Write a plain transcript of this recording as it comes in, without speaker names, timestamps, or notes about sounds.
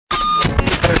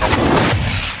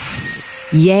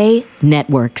Yay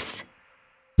Networks.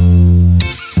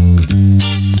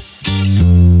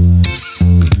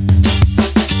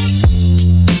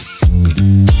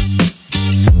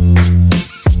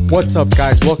 What's up,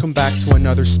 guys? Welcome back to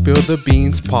another Spill the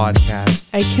Beans podcast.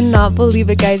 I cannot believe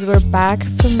it, guys. We're back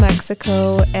from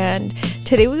Mexico, and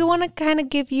today we want to kind of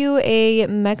give you a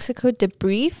Mexico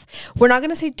debrief. We're not going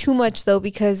to say too much, though,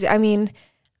 because, I mean,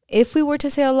 if we were to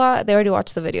say a lot, they already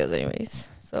watched the videos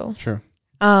anyways. So Sure.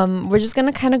 We're just going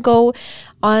to kind of go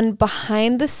on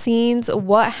behind the scenes,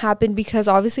 what happened, because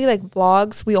obviously, like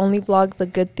vlogs, we only vlog the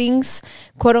good things,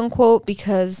 quote unquote,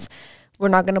 because we're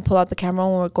not going to pull out the camera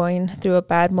when we're going through a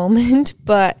bad moment.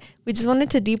 But we just wanted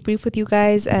to debrief with you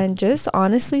guys and just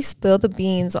honestly spill the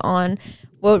beans on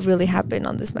what really happened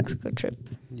on this Mexico trip.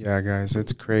 Yeah, guys,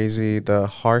 it's crazy. The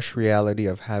harsh reality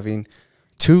of having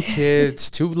two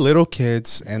kids, two little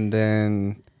kids, and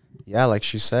then, yeah, like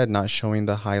she said, not showing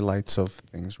the highlights of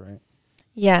things, right?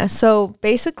 Yeah, so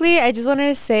basically, I just wanted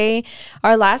to say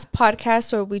our last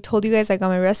podcast where we told you guys I got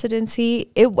my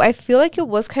residency, I feel like it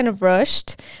was kind of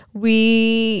rushed.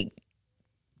 We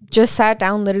just sat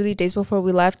down literally days before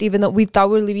we left, even though we thought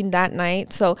we were leaving that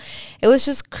night. So it was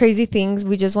just crazy things.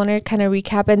 We just wanted to kind of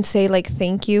recap and say, like,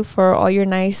 thank you for all your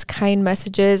nice, kind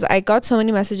messages. I got so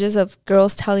many messages of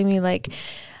girls telling me, like,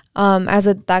 as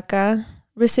a DACA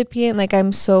recipient, like,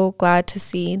 I'm so glad to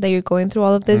see that you're going through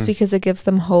all of this because it gives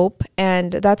them hope.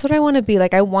 And that's what I want to be.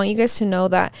 Like, I want you guys to know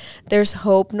that there's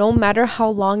hope no matter how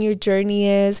long your journey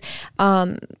is.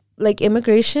 Like,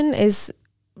 immigration is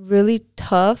really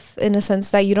tough in a sense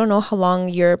that you don't know how long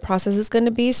your process is going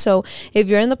to be. So if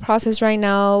you're in the process right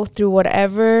now through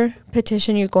whatever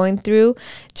petition you're going through,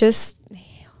 just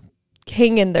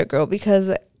hang in there, girl,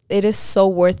 because it is so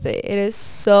worth it. It is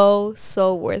so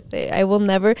worth it. I will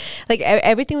never, like,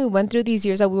 everything we went through these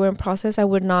years that we were in process, I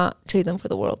would not trade them for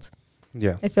the world.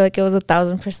 Yeah. I feel like it was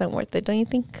 1,000% worth it, don't you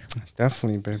think?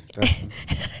 Definitely, babe. Definitely.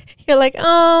 You're like,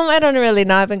 I don't really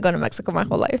know. I've been going to Mexico my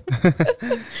whole life.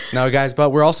 No, guys, but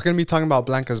we're also going to be talking about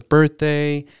Blanca's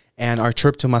birthday and our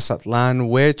trip to Mazatlan,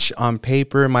 which on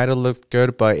paper might have looked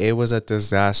good, but it was a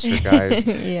disaster, guys.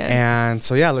 Yeah. And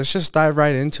so, yeah, let's just dive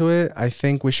right into it. I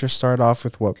think we should start off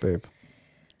with what, babe?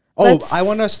 I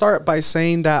want to start by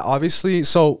saying that, obviously,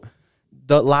 so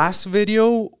the last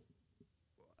video,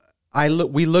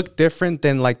 we look different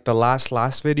than like the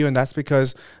last video, and that's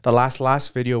because the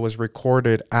last video was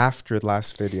recorded after the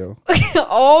last video.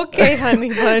 Okay, honey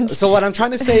bunch. So what I'm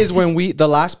trying to say is when the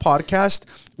last podcast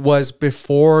was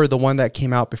before the one that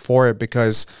came out before it,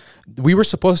 because we were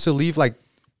supposed to leave like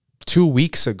 2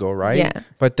 weeks ago, right? Yeah.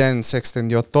 But then se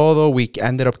extendió todo. We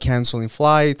ended up canceling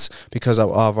flights because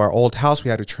of our old house. We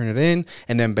had to turn it in.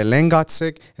 And then Belen got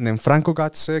sick. And then Franco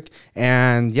got sick.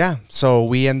 And yeah, so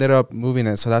we ended up moving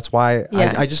it. So that's why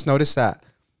I just noticed that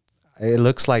it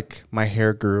looks like my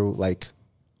hair grew like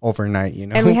overnight, you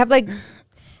know? And we have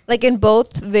like in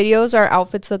both videos, our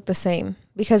outfits look the same.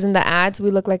 Because in the ads, we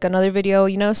look like another video,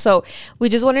 you know? So we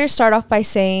just wanted to start off by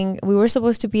saying we were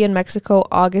supposed to be in Mexico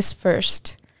August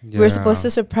 1st. Yeah. We were supposed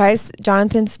to surprise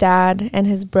Jonathan's dad and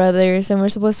his brothers, and we're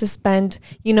supposed to spend,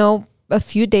 you know, a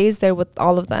few days there with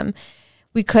all of them.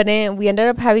 We couldn't. We ended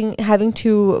up having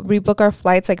to rebook our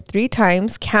flights like 3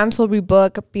 times, cancel,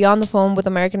 rebook, be on the phone with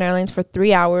American Airlines for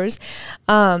 3 hours.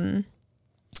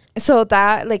 So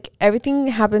that, like, everything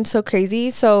happened so crazy.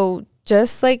 So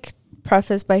just like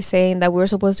preface by saying that we were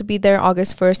supposed to be there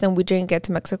August 1st, and we didn't get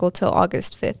to Mexico till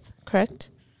August 5th, correct?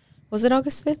 Was it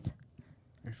August 5th?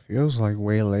 It feels like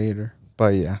way later,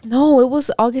 but yeah. No, it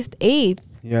was August 8th.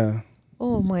 Yeah.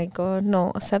 Oh my God.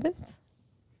 No, 7th?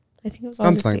 I think it was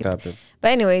something August like 8th. that. Babe. But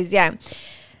anyways, yeah.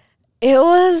 It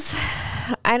was,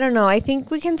 I don't know. I think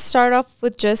we can start off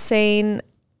with just saying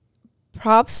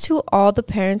props to all the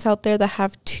parents out there that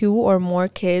have 2 or more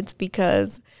kids,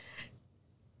 because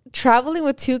traveling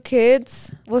with 2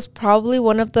 kids was probably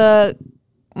one of the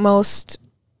most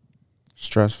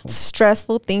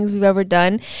stressful things we've ever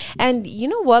done. And you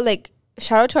know what, like,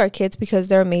 shout out to our kids because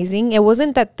they're amazing. It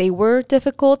wasn't that they were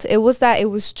difficult, it was that it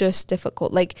was just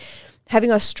difficult. Like having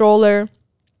a stroller,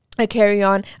 a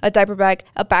carry-on, a diaper bag,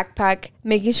 a backpack,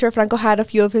 making sure Franco had a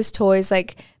few of his toys,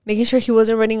 like making sure he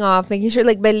wasn't running off, making sure,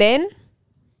 like, Belen,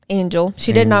 angel,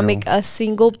 she did not make a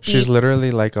single beat. She's literally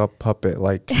like a puppet,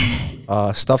 like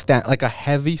like a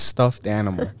heavy stuffed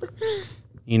animal.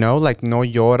 You know, like no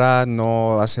llora,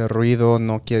 no hace ruido,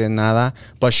 no quiere nada,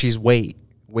 but she's weight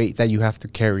that you have to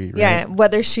carry, right? Yeah,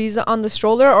 whether she's on the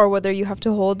stroller or whether you have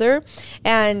to hold her.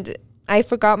 And I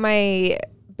forgot my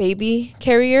baby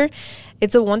carrier.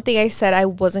 It's the one thing I said I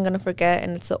wasn't going to forget,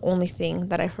 and it's the only thing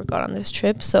that I forgot on this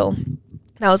trip. So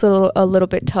that was a little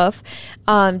bit tough.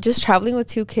 Just traveling with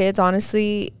 2 kids,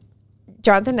 honestly,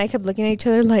 Jonathan and I kept looking at each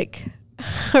other like,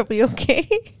 are we okay?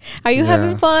 Are you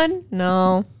having fun?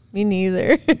 No, me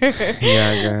neither. Yeah,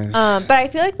 I guess. But I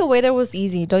feel like the way there was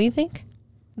easy, don't you think?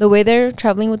 The way there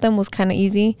traveling with them was kind of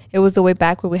easy. It was the way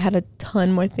back where we had a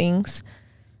ton more things.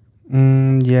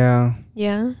 Yeah.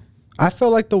 Yeah. I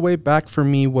felt like the way back for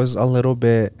me was a little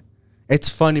bit. It's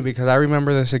funny because I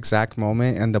remember this exact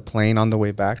moment and the plane on the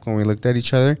way back when we looked at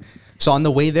each other. So on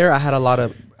the way there, I had a lot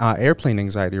of airplane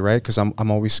anxiety, right? Because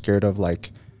I'm always scared of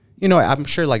like, you know, I'm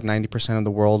sure like 90% of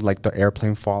the world, like the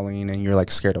airplane falling and you're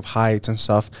like scared of heights and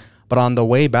stuff. But on the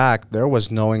way back, there was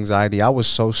no anxiety. I was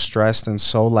so stressed and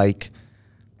so like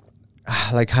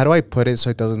how do I put it so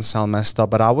it doesn't sound messed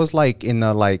up? But I was like in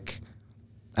the like,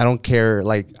 I don't care.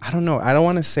 Like, I don't know. I don't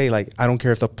want to say like, I don't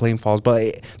care if the plane falls,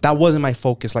 but that wasn't my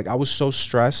focus. Like I was so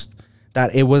stressed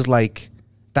that it was like,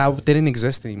 that didn't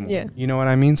exist anymore. Yeah. You know what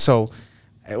I mean? So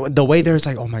the way there's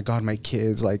like, oh my God, my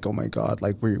kids, like, oh my God,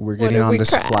 like we're getting on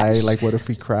this flight. Like, what if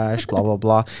we crash? Blah, blah,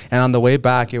 blah. And on the way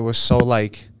back, it was so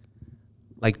like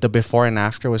the before and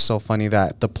after was so funny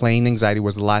that the plane anxiety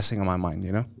was the last thing on my mind,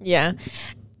 you know? Yeah.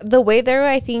 The way there,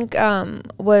 I think,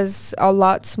 was a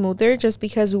lot smoother just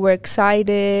because we were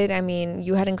excited. I mean,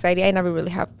 you had anxiety. I never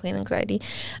really have plane anxiety.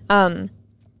 And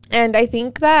I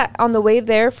think that on the way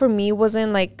there for me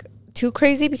wasn't like too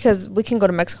crazy because we can go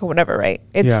to Mexico whenever, right?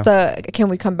 It's can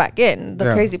we come back in?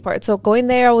 The crazy part. So going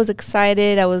there, I was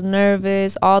excited. I was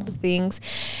nervous, all the things.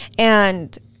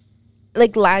 And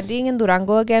like landing in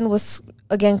Durango again was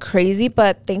crazy,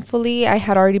 but thankfully I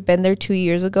had already been there 2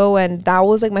 years ago, and that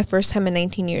was like my first time in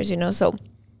 19 years, you know. So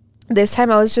this time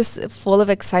I was just full of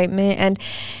excitement, and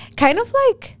kind of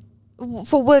like,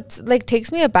 for what like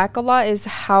takes me aback a lot is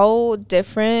how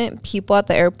different people at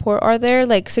the airport are there.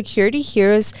 Like security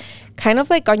here is kind of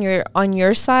like on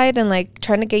your side and like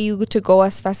trying to get you to go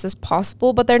as fast as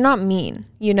possible, but they're not mean,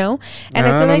 you know. And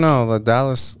I don't know, the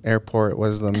Dallas airport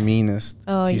was the meanest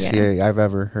TCA I've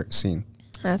ever seen.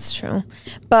 That's true.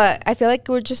 But I feel like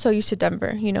we're just so used to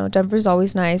Denver. You know, Denver's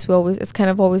always nice. It's kind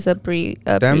of always a breeze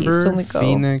when we go.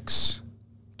 Phoenix,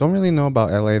 don't really know about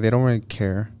LA. They don't really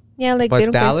care. Yeah, like,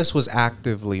 but Dallas was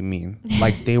actively mean.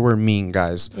 Like they were mean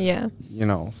guys. Yeah. You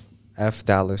know, F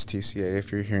Dallas TCA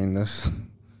if you're hearing this.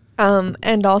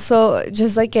 And also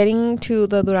just like getting to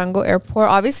the Durango airport,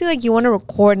 obviously like you want to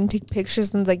record and take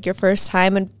pictures and it's like your first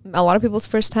time and a lot of people's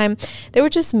first time. They were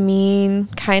just mean,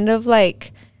 kind of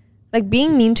like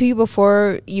being mean to you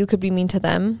before you could be mean to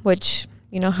them, which,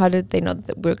 you know, how did they know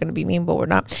that we're going to be mean, but we're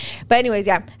not. But anyways,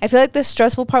 yeah, I feel like the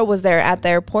stressful part was there at the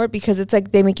airport because it's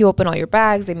like they make you open all your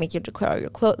bags. They make you declare all your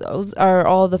clothes or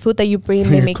all the food that you bring.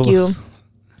 They make you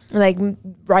like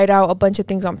write out a bunch of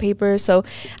things on paper. So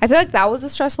I feel like that was the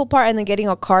stressful part. And then getting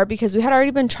a car because we had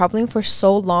already been traveling for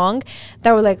so long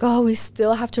that we're like, oh, we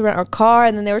still have to rent our car.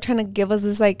 And then they were trying to give us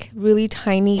this like really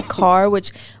tiny car,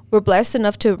 which we're blessed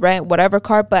enough to rent whatever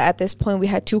car, but at this point we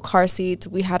had 2 car seats,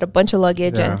 we had a bunch of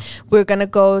luggage, and we're gonna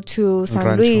go to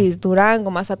San Luis, Durango,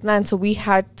 Mazatlan, so we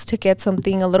had to get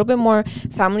something a little bit more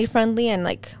family friendly and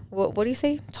like what do you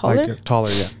say, taller? Like, taller,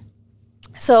 yeah.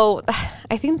 So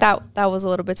I think that was a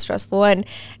little bit stressful, and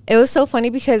it was so funny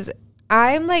because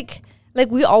I'm like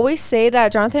we always say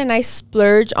that Jonathan and I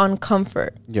splurge on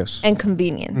comfort and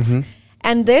convenience.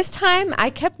 And this time I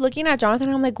kept looking at Jonathan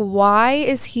and I'm like, why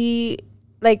is he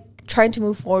like trying to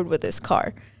move forward with this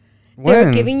car? They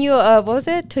were giving you a, what was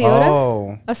it, Toyota?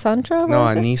 Oh, a Sentra? No,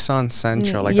 a Nissan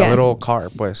Sentra, like a little car,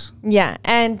 pues. Yeah,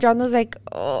 and John was like,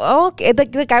 oh, okay.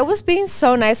 The guy was being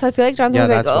so nice, so I feel like John was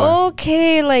like, oh,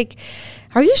 okay, like,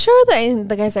 are you sure that? And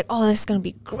the guy's like, oh, this is gonna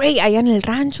be great. Allá en el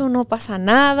rancho no pasa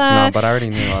nada. No, but I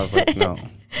already knew. I was like, no.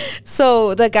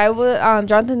 So the guy was,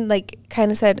 Jonathan, like,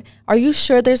 kind of said, are you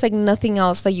sure there's like nothing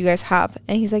else that you guys have?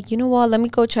 And he's like, you know what? Let me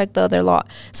go check the other lot.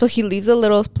 So he leaves a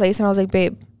little place, and I was like,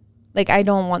 babe, like, I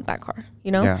don't want that car,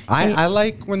 you know? Yeah, I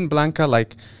like when Blanca,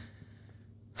 like,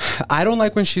 I don't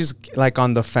like when she's like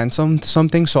on the fence on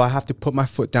something, so I have to put my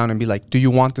foot down and be like, do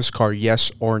you want this car,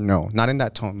 yes or no? Not in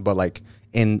that tone, but like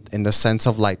in the sense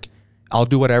of like, I'll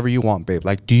do whatever you want, babe.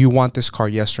 Like, do you want this car,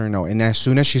 yes or no? And as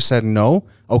soon as she said no,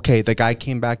 okay, the guy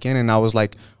came back in and I was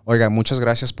like, oiga, muchas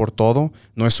gracias por todo.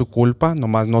 No es su culpa.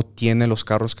 Nomás no tiene los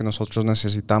carros que nosotros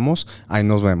necesitamos. Ahí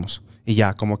nos vemos. Y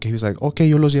ya, como que he was like, okay,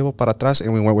 yo los llevo para atrás.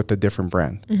 And we went with a different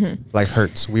brand. Like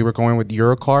Hertz. We were going with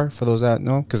Eurocar, for those that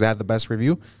know, because they had the best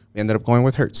review. We ended up going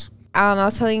with Hertz. I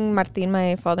was telling Martin,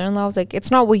 my father-in-law, I was like, it's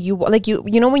not what you want. Like,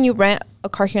 you know when you rent a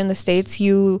car here in the States,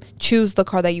 you choose the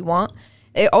car that you want.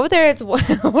 Over there, it's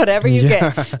whatever you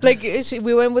get. Like,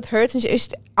 we went with Hertz,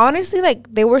 and honestly,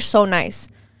 like, they were so nice.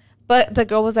 But the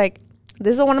girl was like,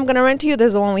 this is the one I'm gonna rent to you. This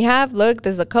is the one we have. Look,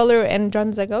 this is the color. And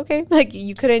John's like, okay. Like,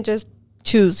 you couldn't just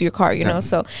choose your car, you know.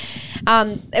 So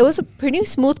it was a pretty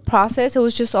smooth process. It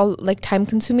was just all like time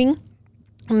consuming.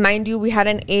 Mind you, we had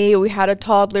an 8, we had a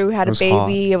toddler, we had a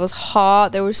baby. Hot. It was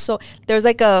hot. There was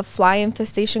like a fly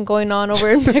infestation going on over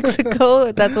in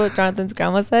Mexico. That's what Jonathan's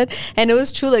grandma said. And it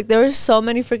was true. Like, there were so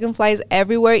many freaking flies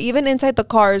everywhere, even inside the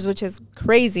cars, which is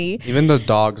crazy. Even the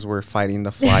dogs were fighting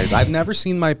the flies. I've never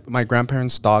seen my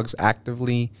grandparents' dogs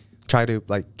actively try to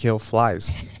like kill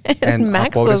flies. And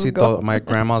Max was my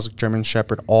grandma's German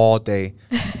Shepherd all day,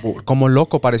 como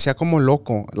loco, parecía como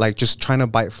loco, like just trying to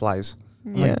bite flies.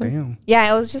 I'm like, damn.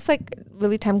 Yeah, it was just like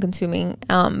really time consuming.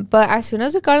 But as soon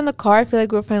as we got in the car, I feel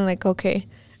like we were finally like, okay,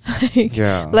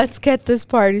 let's get this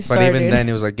party started. But even then,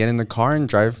 it was like, get in the car and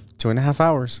drive 2.5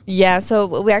 hours. Yeah,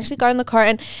 so we actually got in the car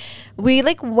and we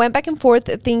like went back and forth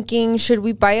thinking, should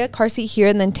we buy a car seat here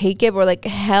and then take it? We're like,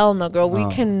 hell no, girl. We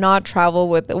cannot travel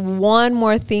with one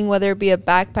more thing, whether it be a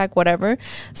backpack, whatever.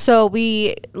 So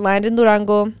we land in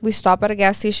Durango. We stop at a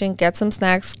gas station, get some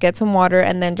snacks, get some water,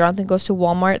 and then Jonathan goes to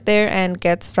Walmart there and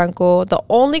gets Franco the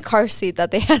only car seat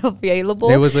that they had available.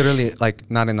 It was literally like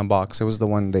not in a box. It was the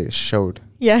one they showed.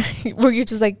 Yeah, where you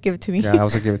just like, give it to me. Yeah, I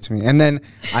was like, give it to me. And then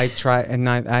I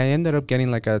ended up getting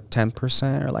like a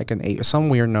 10% or like an 8, some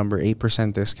weird number,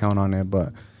 8% discount on it.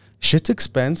 But shit's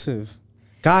expensive.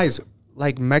 Guys,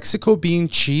 like Mexico being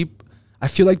cheap, I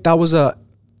feel like that was a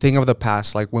thing of the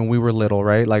past. Like when we were little,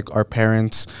 right? Like our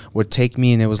parents would take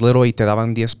me and it was little y te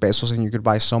daban 10 pesos and you could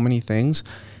buy so many things.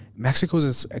 Mexico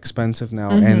is expensive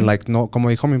now. And like, no, como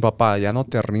dijo mi papá, ya no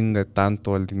te rinde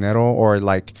tanto el dinero, or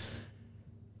like,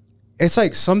 it's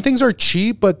like some things are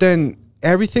cheap, but then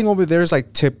everything over there is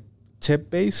like tip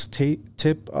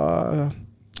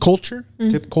culture,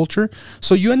 tip culture.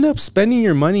 So you end up spending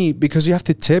your money because you have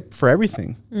to tip for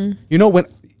everything. You know, when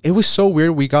it was so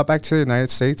weird, we got back to the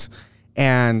United States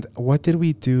and what did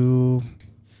we do?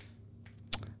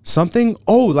 Something,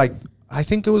 like I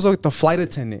think it was like the flight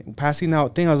attendant passing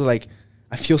out thing. I was like,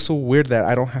 I feel so weird that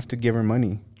I don't have to give her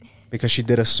money because she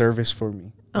did a service for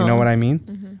me. You know what I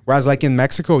mean? Whereas like in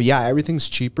Mexico, yeah, everything's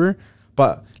cheaper,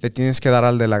 but le tienes que dar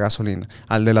al de la gasolina,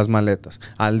 al de las maletas,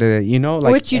 al de, you know,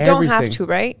 like which you don't have to,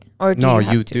 right? Or do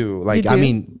you do. Like, I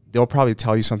mean, they'll probably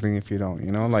tell you something if you don't,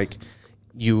 you know, like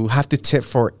you have to tip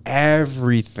for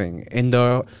everything. In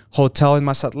the hotel in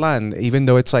Mazatlan, even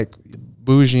though it's like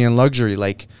bougie and luxury,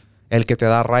 like el que te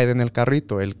da ride en el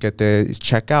carrito, el que te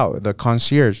check out, the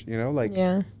concierge, you know, like,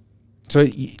 so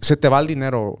se te va el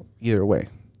dinero either way.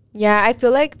 Yeah, I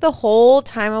feel like the whole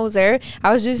time I was there,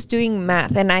 I was just doing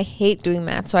math, and I hate doing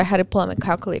math, so I had to pull out my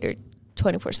calculator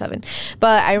 24/7.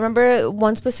 But I remember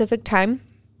one specific time,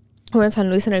 we were in San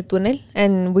Luis in el túnel,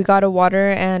 and we got a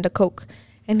water and a Coke.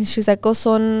 And she's like,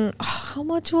 how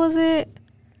much was it?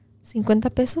 50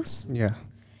 pesos? Yeah.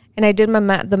 And I did the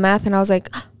math, and I was like,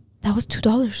 that was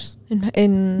 $2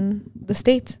 in the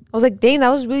States. I was like, dang,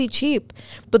 that was really cheap.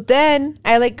 But then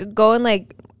I like go and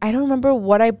like, I don't remember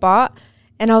what I bought.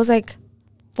 And I was like,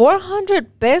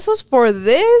 400 pesos for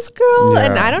this, girl? Yeah.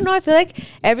 And I don't know. I feel like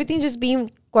everything just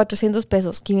being 400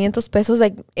 pesos, 500 pesos.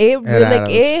 Like,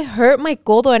 it hurt my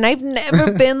codo. And I've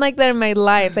never been like that in my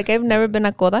life. Like, I've never been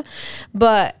a coda.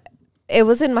 But it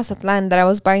was in Mazatlan that I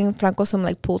was buying Franco some,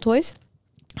 like, pool toys.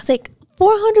 I was like,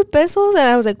 400 pesos? And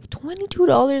I was like,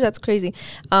 $22? That's crazy.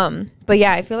 But,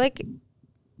 yeah, I feel like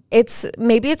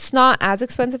maybe it's not as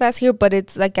expensive as here, but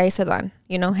it's like I said,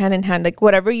 you know, hand in hand. Like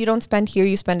whatever you don't spend here,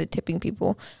 you spend it tipping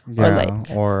people,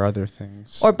 or other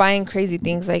things, or buying crazy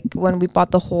things. Like when we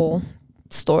bought the whole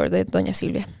store, the Doña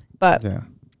Silvia. But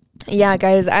yeah,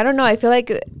 guys, I don't know. I feel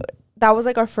like that was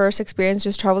like our first experience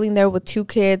just traveling there with 2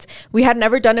 kids. We had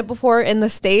never done it before in the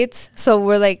States, so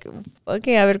we're like,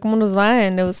 okay, a ver cómo nos va,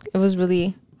 and it was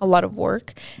really a lot of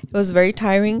work. It was very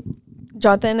tiring.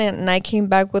 Jonathan and I came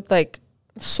back with like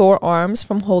sore arms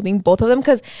from holding both of them,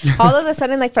 because all of a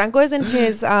sudden, like, Franco is in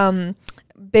his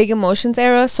big emotions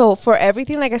era, so for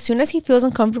everything, like, as soon as he feels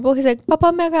uncomfortable, he's like,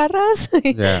 Papa, me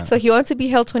agarras? So he wants to be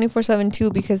held 24/7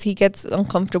 too, because he gets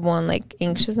uncomfortable and like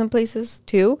anxious in places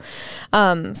too.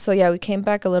 So yeah, we came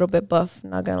back a little bit buff,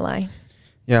 not gonna lie.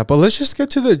 Yeah, but let's just get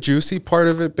to the juicy part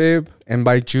of it, babe. And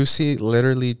by juicy,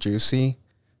 literally juicy,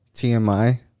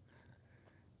 TMI.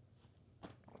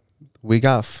 We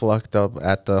got fucked up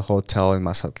at the hotel in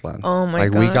Mazatlan. Oh my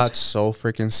God. Like, we got so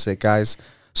freaking sick, guys.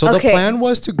 So the plan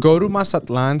was to go to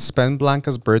Mazatlan, spend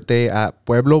Blanca's birthday at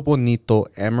Pueblo Bonito,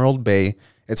 Emerald Bay.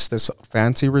 It's this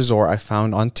fancy resort I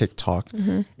found on TikTok.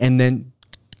 And then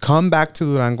come back to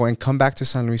Durango and come back to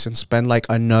San Luis and spend like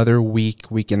another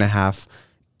week and a half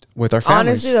with our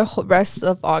families. Honestly, the whole rest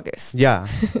of August. Yeah.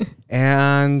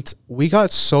 And we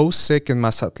got so sick in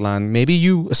Mazatlan. Maybe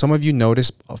some of you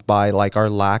noticed by like our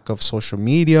lack of social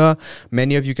media.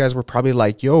 Many of you guys were probably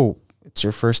like, yo, it's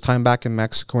your first time back in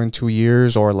Mexico in 2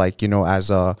 years, or like, you know, as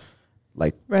a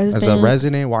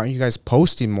resident, why aren't you guys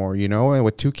posting more, you know, and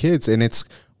with 2 kids? And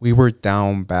we were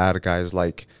down bad, guys.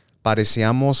 Like,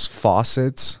 parecíamos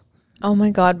faucets. Oh my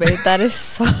God, babe, that is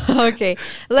so okay.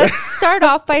 Let's start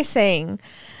off by saying,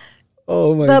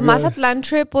 the Mazatlan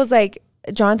trip was like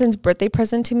Jonathan's birthday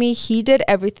present to me. He did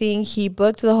everything. He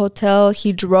booked the hotel.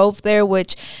 He drove there,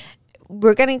 which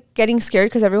we're getting scared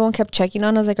because everyone kept checking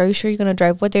on us. Like, are you sure you're going to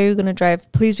drive? What day are you going to drive?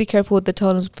 Please be careful with the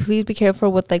tunnels. Please be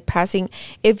careful with like passing.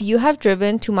 If you have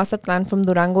driven to Mazatlan from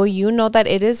Durango, you know that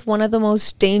it is one of the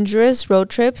most dangerous road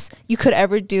trips you could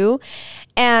ever do.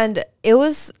 And it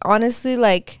was honestly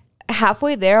like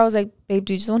halfway there, I was like, babe,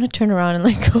 do you just want to turn around and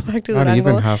like go back to Durango? Not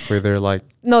even halfway there, like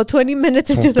no, 20 minutes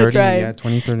into the drive. Yeah,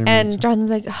 20-30 minutes. And Jonathan's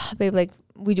like, oh, babe, like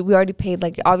we already paid.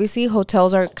 Like, obviously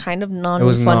hotels are kind of non-refundable. It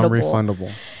was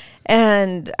non-refundable.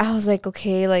 And I was like,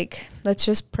 okay, like let's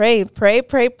just pray,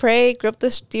 grip the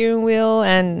steering wheel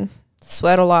and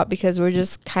sweat a lot because we're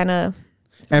just kind of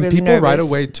and really people nervous. Right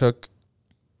away took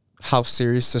how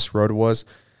serious this road was,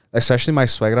 especially my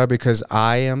suegra, because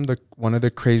I am one of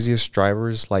the craziest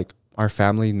drivers like our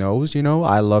family knows, you know.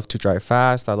 I love to drive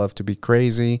fast. I love to be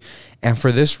crazy. And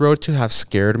for this road to have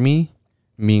scared me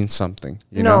means something,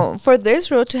 you know? For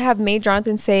this road to have made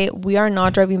Jonathan say, we are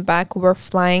not driving back. We're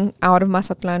flying out of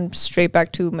Mazatlan straight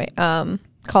back to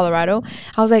Colorado.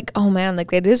 I was like, oh man,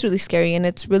 like it is really scary and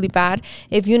it's really bad.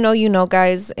 If you know,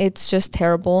 guys, it's just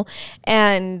terrible.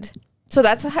 And so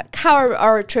that's how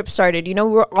our trip started. You know,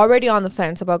 we were already on the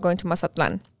fence about going to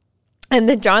Mazatlan. And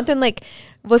then Jonathan like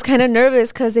was kind of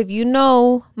nervous because if you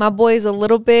know, my boy is a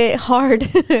little bit hard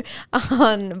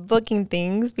on booking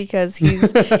things because he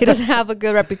doesn't have a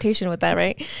good reputation with that,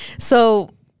 right? So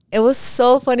it was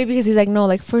so funny because he's like, no,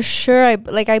 like for sure, I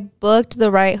booked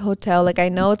the right hotel. Like I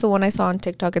know it's the one I saw on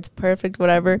TikTok. It's perfect,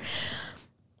 whatever.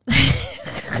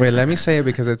 Wait, let me say it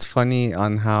because it's funny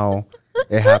on how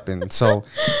it happened. So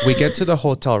we get to the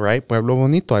hotel, right? Pueblo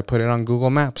Bonito. I put it on Google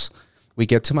Maps. We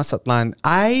get to Mazatlan.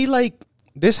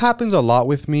 This happens a lot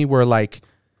with me where like,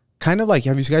 kind of like,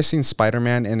 have you guys seen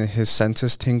Spider-Man and his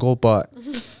senses tingle? But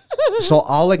so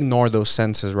I'll ignore those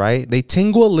senses, right? They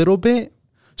tingle a little bit.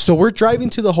 So we're driving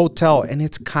to the hotel and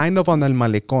it's kind of on El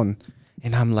Malecón.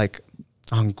 And I'm like,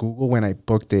 on Google, when I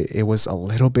booked it, it was a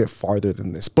little bit farther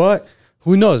than this. But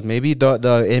who knows? Maybe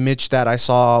the image that I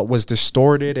saw was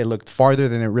distorted. It looked farther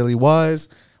than it really was.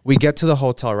 We get to the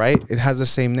hotel, right? It has the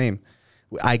same name.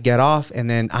 I get off and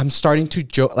then I'm starting to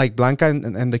joke. Like Blanca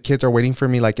and the kids are waiting for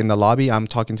me like in the lobby. I'm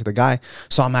talking to the guy.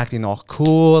 So I'm acting all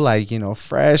cool, like, you know,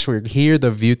 fresh. We're here. The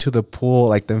view to the pool,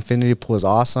 like the infinity pool is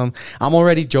awesome. I'm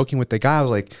already joking with the guy. I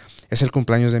was like, es el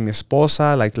cumpleaños de mi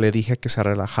esposa. Like, le dije que se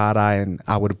relajara and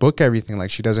I would book everything.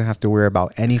 Like, she doesn't have to worry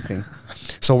about anything.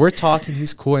 So we're talking.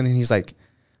 He's cool. And then he's like,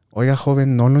 oiga,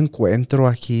 joven, no lo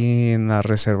encuentro aquí en la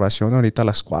reservación ahorita a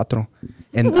las 4.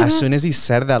 And as soon as he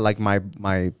said that, like my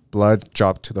blood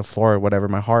dropped to the floor or whatever,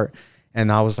 my heart. And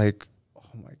I was like,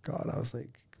 oh my God. I was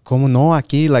like, ¿Cómo no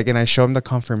aquí? Like, and I show him the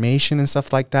confirmation and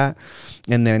stuff like that.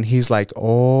 And then he's like,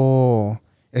 oh,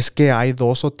 es que hay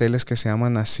 2 hoteles que se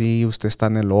llaman así. Usted está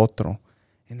en el otro.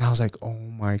 And I was like, oh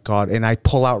my God. And I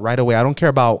pull out right away. I don't care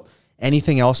about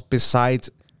anything else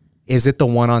besides, is it the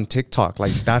one on TikTok?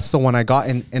 Like, that's the one I got.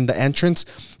 And the entrance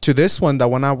to this one, the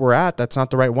one that we're at, that's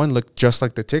not the right one, looked just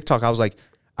like the TikTok. I was like,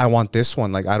 I want this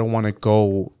one. Like, I don't want to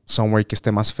go somewhere que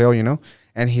esté más feo, you know?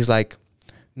 And he's like,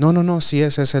 no, sí,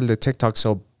 ese es el de TikTok.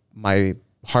 So my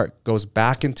heart goes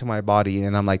back into my body.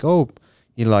 And I'm like, oh,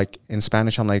 you know, like in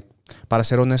Spanish, I'm like, para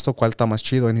ser honesto, ¿cuál está más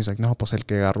chido? And he's like, no, pues el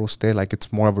que agarró usted. Like,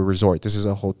 it's more of a resort. This is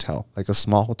a hotel, like a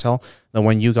small hotel. The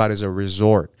one you got is a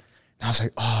resort. And I was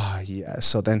like, oh, yeah.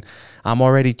 So then I'm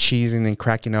already cheesing and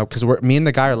cracking up because me and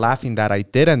the guy are laughing that I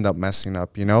did end up messing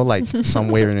up, you know, like some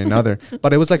way or another.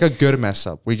 But it was like a good mess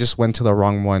up. We just went to the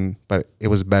wrong one, but it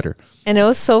was better. And it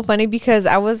was so funny because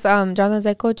I was, Jonathan's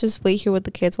like, oh, just wait here with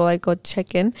the kids while I go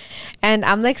check in. And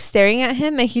I'm like staring at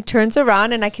him and he turns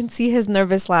around and I can see his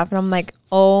nervous laugh. And I'm like,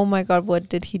 oh my God, what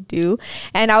did he do?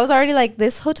 And I was already like,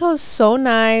 this hotel is so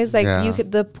nice. Like, yeah.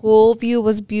 The pool view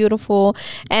was beautiful.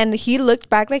 And he looked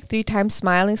back like 3 times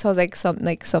smiling. So I was like,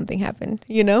 something happened,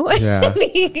 you know? Yeah. And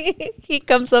he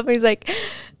comes up and he's like,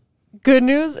 good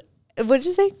news. What did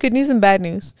you say? Good news and bad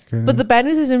news. But the bad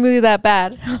news isn't really that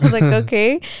bad. I was like,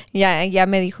 okay. Yeah,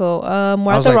 me dijo,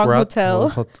 we're at the wrong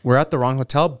hotel. We're at the wrong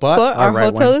hotel, but our right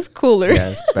hotel is cooler. Yeah,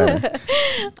 it's better.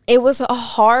 It was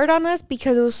hard on us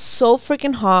because it was so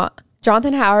freaking hot.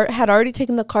 Jonathan had already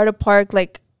taken the car to park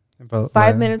like About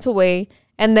 5 minutes away.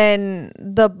 And then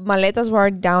the maletas were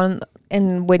already down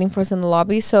and waiting for us in the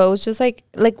lobby. So it was just like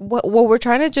what we're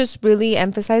trying to just really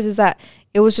emphasize is that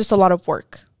it was just a lot of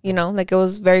work, you know, like it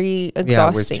was very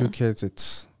exhausting. Yeah, with 2 kids,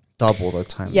 it's double the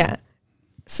time. Yeah.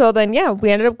 So then, yeah, we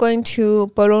ended up going to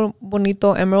Pueblo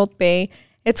Bonito, Emerald Bay.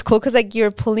 It's cool because like you're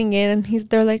pulling in and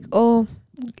they're like, oh,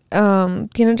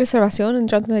 ¿tienen reservación? And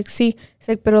Jonathan's like, sí. He's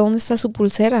like, pero ¿dónde está su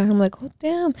pulsera? I'm like, oh,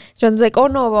 damn. Jonathan's like, oh,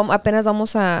 no, apenas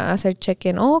vamos a hacer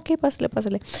check-in. Oh, okay,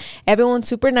 pásale. Everyone's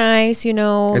super nice, you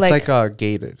know. It's like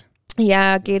gated.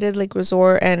 Yeah, gated like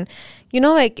resort. And, you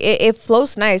know, like it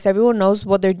flows nice. Everyone knows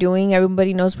what they're doing.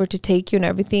 Everybody knows where to take you and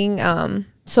everything.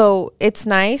 So it's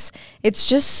nice. It's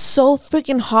just so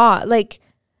freaking hot. Like,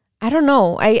 I don't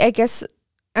know. I guess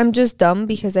I'm just dumb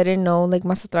because I didn't know like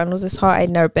Mazatlan was this hot. I'd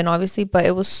never been, obviously, but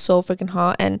it was so freaking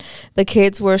hot, and the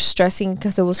kids were stressing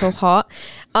because it was so hot.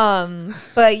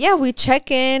 But yeah, we check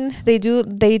in. They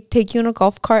take you in a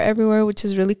golf cart everywhere, which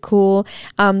is really cool.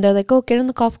 They're like, oh, get in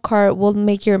the golf cart. We'll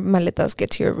make your maletas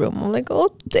get to your room. I'm like,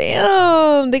 oh,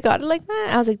 damn. They got it like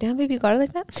that. I was like, damn, baby, you got it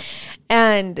like that.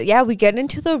 And yeah, we get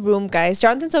into the room, guys.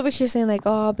 Jonathan's over here saying like,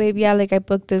 oh, baby, yeah, like I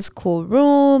booked this cool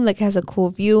room. Like it has a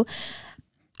cool view.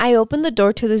 I opened the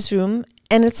door to this room,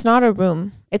 and it's not a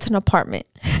room. It's an apartment.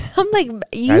 I'm like,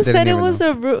 you said it was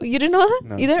a room. You didn't know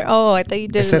that either? Oh, I thought you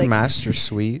did. It said master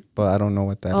suite, but I don't know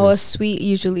what that is. Oh, a suite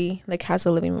usually like has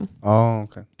a living room. Oh,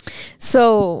 okay.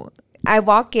 So I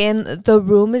walk in. The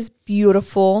room is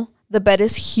beautiful. The bed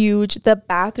is huge. The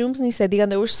bathrooms, ni se digan,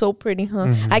 they were so pretty,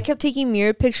 huh? I kept taking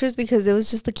mirror pictures because it was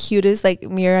just the cutest like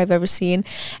mirror I've ever seen.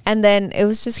 And then it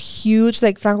was just huge.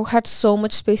 Like Franco had so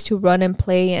much space to run and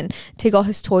play and take all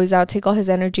his toys out, take all his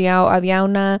energy out. Había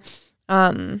una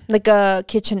like a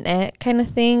kitchenette kind of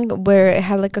thing where it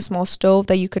had like a small stove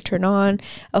that you could turn on,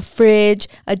 a fridge,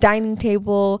 a dining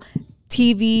table,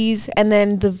 TVs, and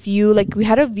then the view. Like we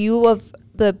had a view of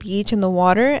the beach and the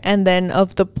water, and then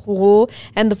of the pool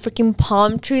and the freaking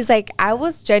palm trees. Like I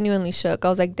was genuinely shook. I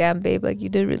was like, damn, babe, like you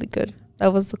did really good.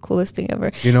 That was the coolest thing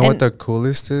ever. You know what the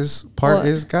coolest part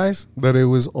is, guys? That it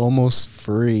was almost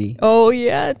free. Oh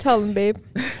yeah, tell them, babe.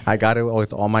 I got it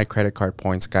with all my credit card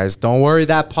points, guys. Don't worry,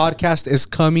 that podcast is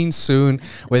coming soon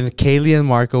with Kaylee and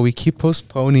Marco. We keep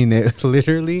postponing it,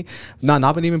 literally.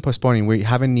 Not been even postponing. We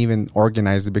haven't even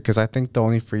organized it because I think the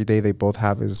only free day they both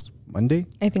have is Monday.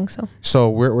 I think so. So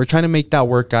we're trying to make that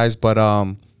work, guys. But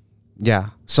yeah.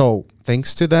 So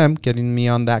thanks to them getting me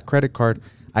on that credit card,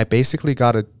 I basically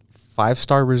got a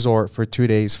 5-star resort for 2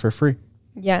 days for free.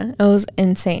 Yeah, it was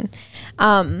insane.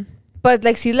 But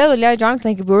like, si le dolía a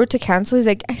Jonathan, like if we were to cancel, he's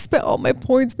like, I spent all my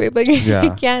points, babe. Like I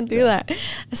can't do that.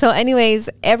 So anyways,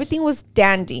 everything was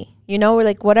dandy. You know, we're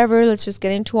like, whatever, let's just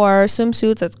get into our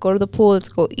swimsuits. Let's go to the pool. Let's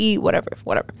go eat, whatever.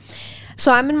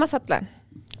 So I'm in Mazatlan.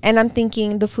 And I'm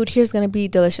thinking the food here is going to be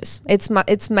delicious. It's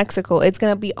Mexico. It's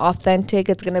going to be authentic.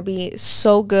 It's going to be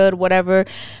so good, whatever.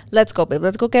 Let's go, babe.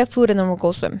 Let's go get food, and then we'll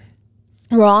go swim.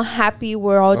 We're all happy.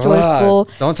 We're all joyful.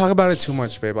 Don't talk about it too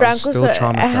much, babe. Franco's I'm still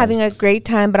traumatized. having a great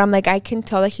time, but I'm like, I can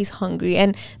tell that he's hungry.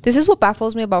 And this is what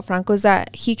baffles me about Franco, is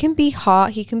that he can be hot,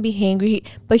 he can be hangry,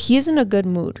 but he's in a good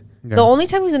mood. Yeah. The only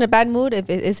time he's in a bad mood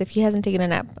is if he hasn't taken a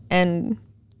nap. And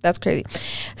that's crazy.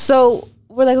 So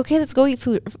we're like, okay, let's go eat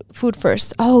food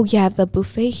first. Oh yeah, the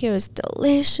buffet here is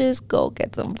delicious. Go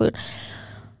get some food.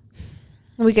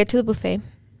 We get to the buffet.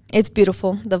 It's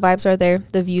beautiful. The vibes are there.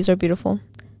 The views are beautiful.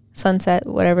 Sunset,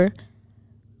 whatever.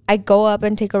 I go up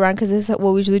and take a round because this is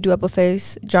what we usually do at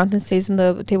buffets. Jonathan stays in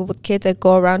the table with kids. I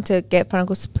go around to get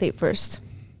Franco's plate first.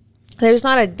 There's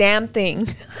not a damn thing.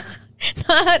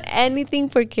 Not anything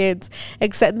for kids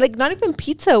except like not even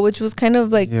pizza, which was kind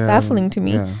of like baffling to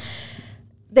me. Yeah.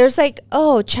 There's like,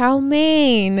 oh, chow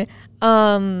mein.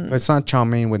 It's not chow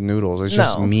mein with noodles. It's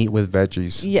just meat with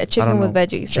veggies. Yeah, chicken with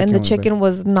veggies. And the chicken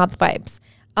was not the vibes.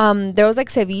 There was like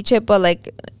ceviche, but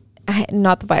like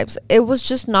not the vibes. It was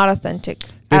just not authentic.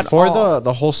 Before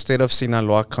the whole state of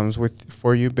Sinaloa comes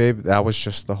for you, babe, that was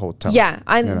just the hotel. Yeah,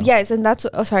 and yes, and that's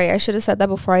sorry, I should have said that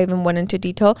before I even went into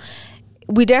detail.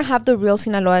 We didn't have the real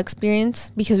Sinaloa experience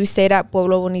because we stayed at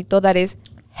Pueblo Bonito, that is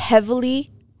heavily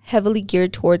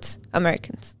geared towards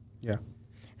Americans. Yeah.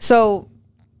 So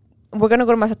we're gonna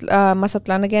go to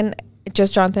Mazatlan again.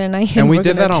 Just Jonathan and I. And we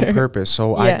did that on purpose.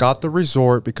 So I got the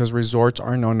resort because resorts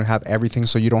are known to have everything,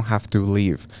 so you don't have to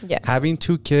leave. Yeah. Having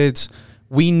 2 kids,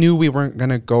 we knew we weren't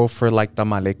gonna go for like the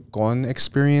Malecon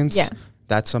experience. Yeah.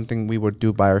 That's something we would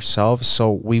do by ourselves.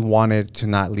 So we wanted to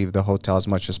not leave the hotel as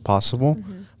much as possible.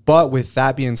 Mm-hmm. But with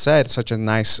that being said, such a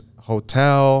nice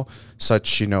hotel,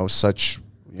 such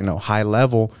high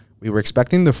level, we were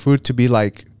expecting the food to be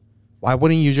like why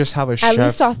wouldn't you just have a chef? At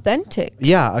least authentic.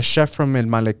 Yeah, a chef from El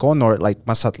Malecón or like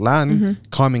Mazatlan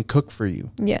come and cook for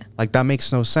you. Yeah. Like that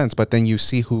makes no sense. But then you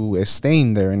see who is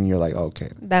staying there and you're like,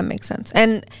 okay. That makes sense.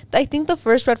 And I think the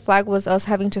first red flag was us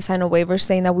having to sign a waiver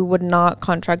saying that we would not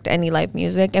contract any live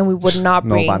music and we would not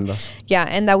bring no bandas. Yeah,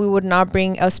 and that we would not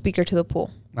bring a speaker to the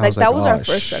pool. Like that was our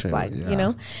first red flag, you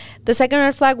know? The second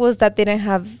red flag was that they didn't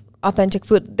have authentic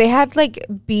food. They had like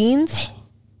beans.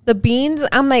 The beans,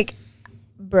 I'm like,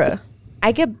 bruh,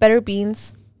 I get better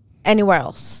beans anywhere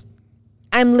else.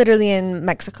 I'm literally in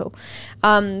Mexico.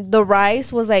 The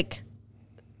rice was like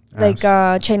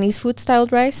Chinese food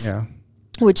styled rice. Yeah.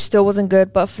 Which still wasn't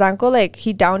good, but Franco, like,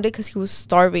 he downed it because he was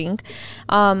starving.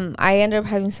 I ended up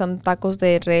having some tacos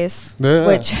de res,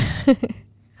 which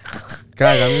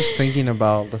guys, I'm just thinking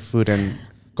about the food and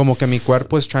como que mi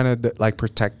cuerpo is trying to like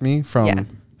protect me from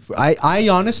I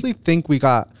honestly think we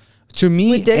got, to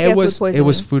me it was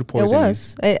food poisoning. It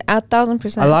was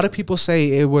 1,000%. A lot of people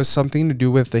say it was something to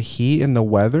do with the heat and the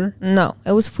weather. No,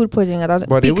 it was food poisoning 1,000%.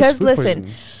 But because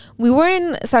listen, we were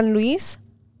in San Luis,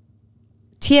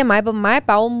 TMI, but my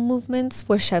bowel movements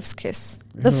were chef's kiss.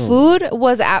 The food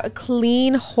was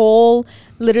clean, whole,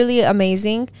 literally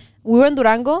amazing. We were in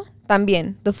Durango,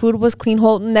 también. The food was clean,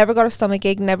 whole, never got a stomach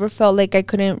ache, never felt like I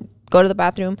couldn't go to the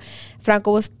bathroom.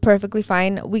 Franco was perfectly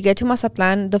fine. We get to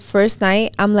Mazatlan. The first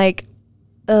night, I'm like,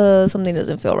 something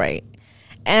doesn't feel right.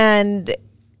 And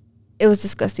it was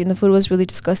disgusting. The food was really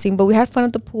disgusting. But we had fun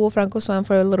at the pool. Franco swam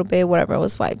for a little bit, whatever. It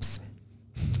was vibes.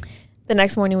 The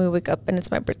next morning, we wake up, and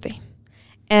it's my birthday.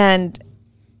 And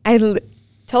I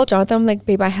tell Jonathan, I'm like,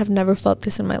 babe, I have never felt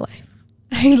this in my life.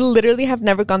 I literally have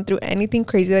never gone through anything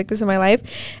crazy like this in my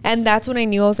life. And that's when I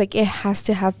knew, I was like, it has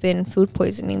to have been food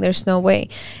poisoning. There's no way.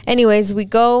 Anyways, we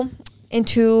go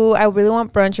into, I really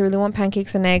want brunch. I really want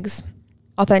pancakes and eggs.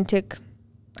 Authentic.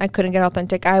 I couldn't get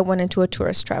authentic. I went into a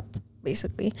tourist trap,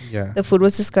 basically. Yeah. The food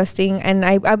was disgusting. And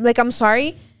I'm like, I'm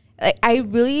sorry. I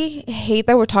really hate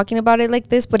that we're talking about it like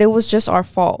this, but it was just our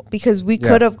fault because we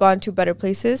could have gone to better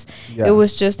places. Yeah. It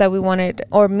was just that we wanted,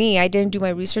 or me, I didn't do my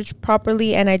research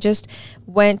properly, and I just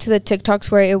went to the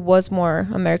TikToks where it was more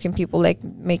American people like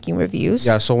making reviews.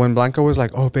 Yeah, so when Blanca was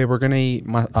like, oh, babe, we're going to eat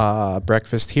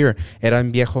breakfast here, era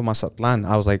en Viejo Mazatlan,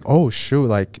 I was like, oh, shoot,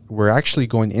 like, we're actually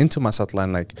going into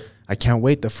Mazatlan. Like, I can't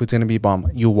wait. The food's going to be bomb.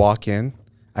 You walk in,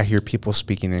 I hear people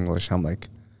speaking English. I'm like,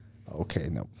 okay,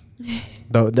 no.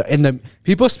 The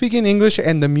people speaking English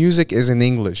and the music is in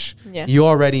English. Yeah. You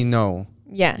already know.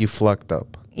 Yeah. You fucked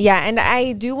up. Yeah, and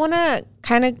I do want to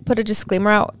kind of put a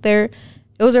disclaimer out there.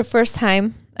 It was our first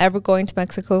time ever going to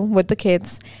Mexico with the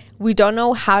kids. We don't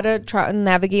know how to try and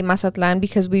navigate Mazatlan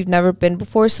because we've never been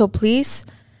before. So please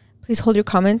hold your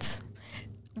comments.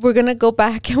 We're going to go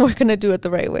back and we're going to do it the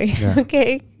right way. Yeah.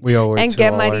 Okay? We owe it and to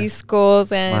get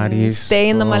mariscos and stay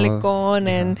in the Malecón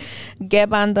and get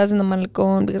bandas in the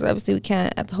Malecón because obviously we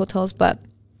can't at the hotels. But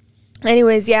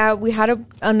anyways, yeah, we had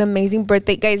an amazing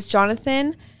birthday. Guys,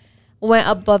 Jonathan went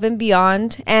above and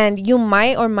beyond. And you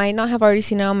might or might not have already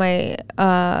seen it on my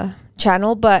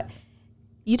channel, but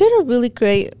you did a really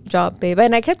great job, babe.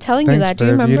 And I kept telling you that. Do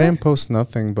you remember? You didn't post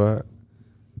nothing, but...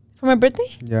 For my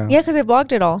birthday? Yeah. Yeah, because I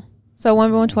vlogged it all. So I want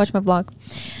everyone to watch my vlog.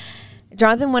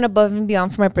 Jonathan went above and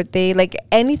beyond for my birthday. Like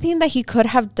anything that he could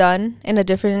have done in a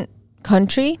different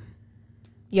country,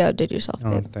 you outdid yourself,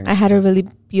 babe. I had a really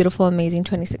beautiful, amazing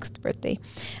 26th birthday.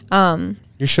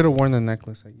 You should have worn the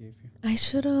necklace I gave you. I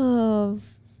should have.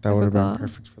 That would have been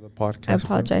perfect for the podcast. I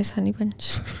apologize, honey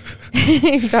bunch.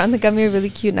 Jonathan got me a really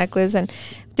cute necklace. And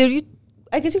dude,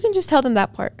 I guess you can just tell them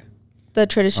that part. The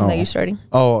tradition that you're starting.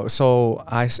 Oh, so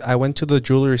I went to the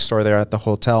jewelry store there at the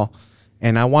hotel.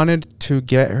 And I wanted to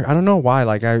get her, I don't know why,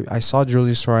 like I saw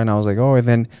jewelry store and I was like, oh, and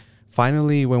then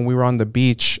finally when we were on the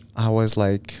beach, I was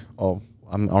like, oh,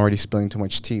 I'm already spilling too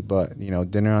much tea, but you know,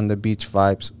 dinner on the beach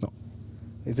vibes. No,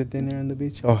 is it dinner on the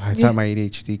beach? Oh, I thought my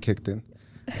ADHD kicked in.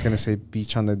 I was gonna say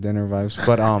beach on the dinner vibes,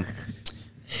 but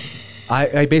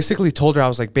I basically told her, I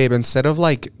was like, babe, instead of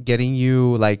like getting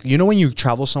you like, you know, when you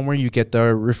travel somewhere, you get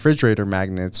the refrigerator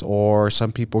magnets or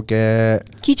some people get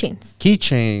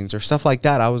keychains or stuff like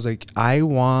that. I was like, I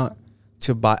want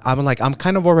to buy, I'm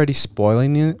kind of already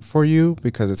spoiling it for you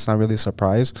because it's not really a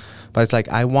surprise, but it's like,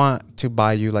 I want to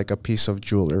buy you like a piece of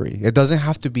jewelry. It doesn't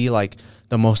have to be like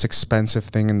the most expensive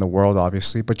thing in the world,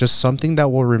 obviously, but just something that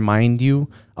will remind you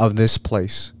of this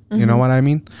place. You know what I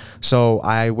mean? So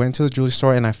I went to the jewelry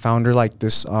store and I found her like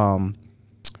this,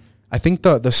 I think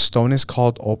the stone is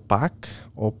called opak,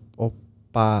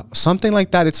 something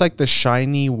like that. It's like the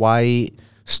shiny white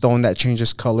stone that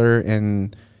changes color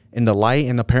in the light.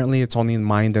 And apparently it's only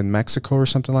mined in Mexico or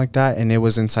something like that. And it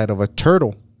was inside of a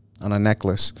turtle on a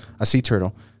necklace, a sea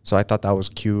turtle. So I thought that was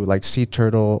cute, like sea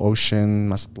turtle, ocean,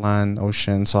 Mazatlan,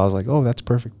 ocean. So I was like, oh, that's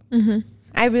perfect.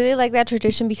 I really like that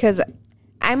tradition because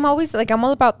I'm always like, I'm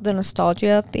all about the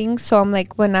nostalgia of things. So I'm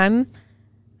like, when I'm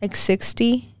like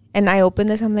 60 and I open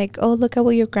this, I'm like, oh, look at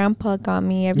what your grandpa got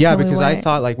me. Every time because we I went.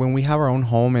 thought like when we have our own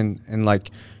home and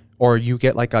like, or you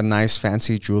get like a nice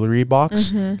fancy jewelry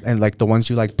box and like the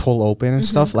ones you like pull open and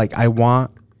stuff, like I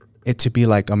want it to be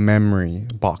like a memory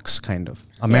box, kind of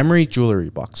a memory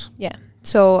jewelry box. Yeah.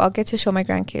 So I'll get to show my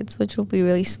grandkids, which will be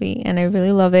really sweet. And I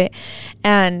really love it.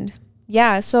 And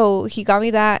yeah, so he got me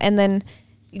that. And then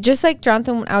just like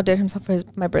Jonathan outdid himself for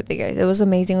my birthday, guys. It was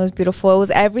amazing. It was beautiful. It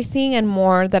was everything and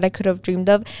more that I could have dreamed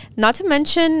of. Not to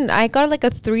mention, I got like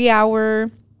a 3-hour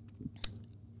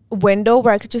window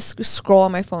where I could just scroll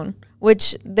on my phone,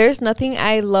 which there's nothing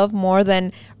I love more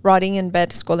than rotting in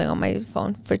bed scrolling on my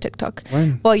phone for TikTok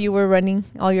while you were running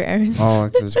all your errands. Oh,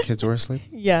 because the kids were asleep?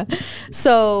 Yeah.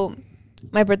 So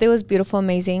my birthday was beautiful,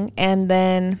 amazing. And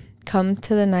then come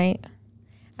to the night,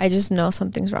 I just know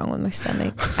something's wrong with my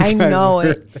stomach. I know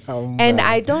it. And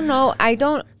I don't know.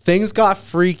 Things got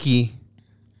freaky,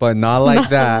 but not like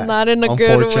that. Not in a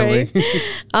good way.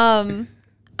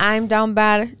 I'm down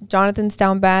bad. Jonathan's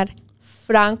down bad.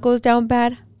 Franco's down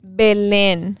bad.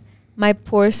 Belen, my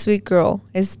poor sweet girl,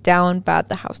 is down bad.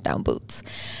 The house down boots.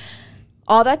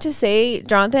 All that to say,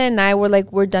 Jonathan and I were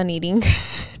like, we're done eating.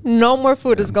 No more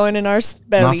food is going in our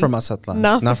belly. Not from Mazatlan.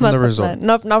 Not from the resort.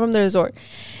 Not from the resort.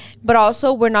 But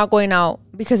also, we're not going out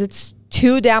because it's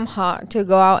too damn hot to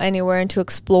go out anywhere and to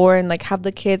explore and like have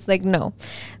the kids. Like, no.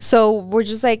 So we're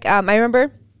just like, I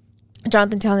remember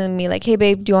Jonathan telling me like, hey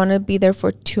babe, do you want to be there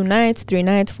for 2 nights, 3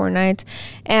 nights, 4 nights?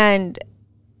 And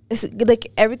it's,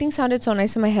 like, everything sounded so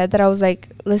nice in my head that I was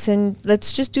like, listen,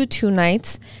 let's just do 2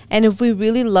 nights, and if we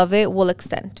really love it, we'll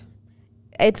extend.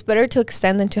 It's better to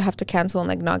extend than to have to cancel and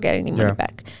like not get any money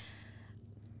back.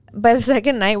 By the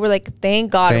second night, we're like,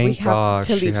 thank God we have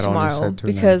to leave tomorrow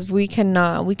because we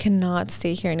cannot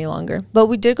stay here any longer. But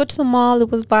we did go to the mall. It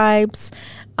was vibes.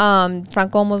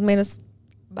 Franco almost made us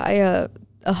buy a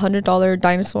 $100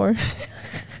 dinosaur.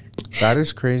 That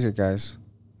is crazy, guys.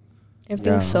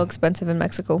 Everything's so expensive in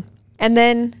Mexico. And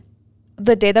then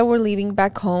the day that we're leaving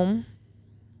back home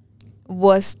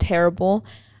was terrible.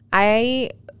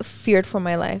 I feared for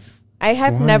my life. I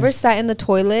have never sat in the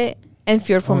toilet and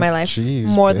feared for my life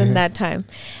more than that time.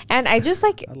 And I just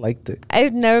like, I liked it.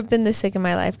 I've never been this sick in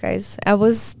my life, guys. I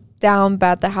was down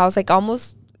bad the house, like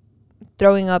almost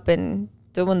throwing up and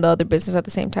doing the other business at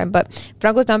the same time. But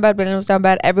Franco was down bad, Brennan was down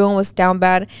bad, everyone was down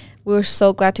bad. We were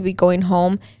so glad to be going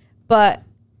home. But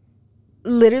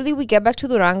literally, we get back to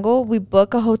Durango, we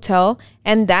book a hotel,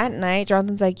 and that night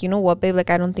Jonathan's like, you know what, babe, like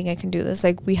I don't think I can do this,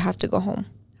 like we have to go home.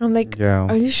 And I'm like,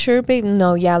 are you sure, babe?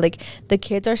 No, yeah, like the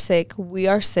kids are sick, we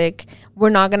are sick, we're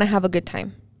not gonna have a good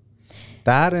time.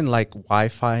 That and like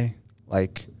Wi-Fi,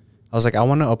 like I was like, I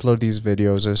want to upload these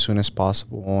videos as soon as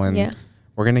possible, and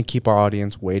we're gonna keep our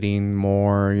audience waiting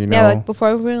more, you know. Yeah, like before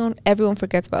everyone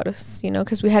forgets about us, you know,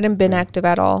 because we hadn't been active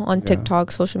at all on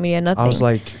TikTok, social media, nothing. I was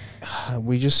like,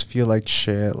 we just feel like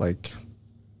shit, like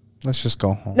let's just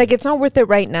go home. Like it's not worth it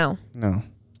right now. No.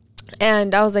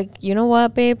 And I was like, you know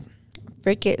what, babe,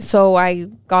 frick it. So I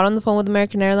got on the phone with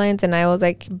American Airlines and I was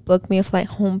like, book me a flight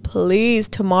home please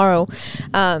tomorrow.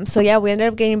 So yeah, we ended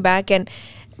up getting back, and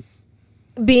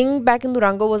being back in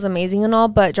Durango was amazing and all,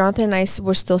 but Jonathan and I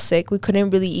were still sick. We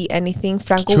couldn't really eat anything.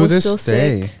 Franco was still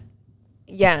sick.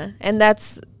 Yeah, and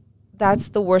that's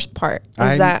the worst part.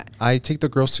 I take the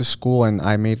girls to school and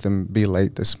I made them be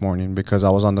late this morning because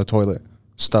I was on the toilet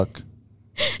stuck.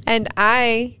 And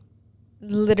I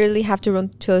literally have to run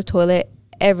to the toilet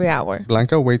every hour.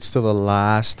 Blanca waits till the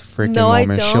last freaking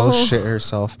moment. She'll shit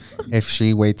herself if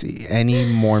she waits any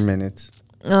more minutes.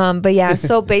 But yeah,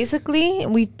 so basically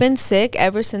we've been sick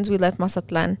ever since we left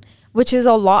Mazatlan, which is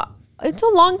a lot. It's a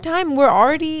long time. We're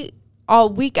already a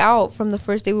week out from the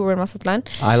first day we were in Mazatlan.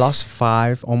 I lost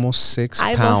 5, almost 6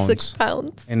 pounds. I lost 6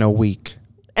 pounds in a week.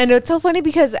 And it's so funny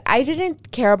because I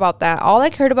didn't care about that. All I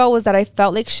cared about was that I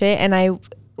felt like shit and I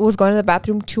was going to the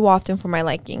bathroom too often for my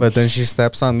liking. But then she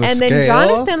steps on the scale. And then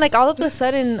Jonathan, like all of a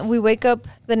sudden, we wake up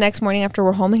the next morning after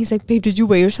we're home and he's like, babe, did you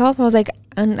weigh yourself? I was like,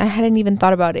 and I hadn't even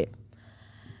thought about it.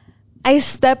 I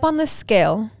step on the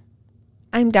scale.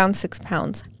 I'm down 6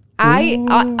 pounds.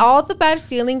 All the bad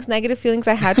feelings, negative feelings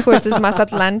I had towards this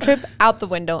Mazatlan trip out the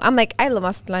window. I'm like, I love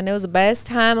Mazatlan. It was the best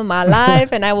time of my life,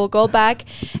 and I will go back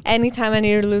anytime I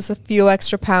need to lose a few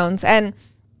extra pounds. And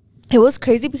it was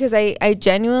crazy because I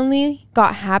genuinely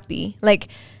got happy. Like,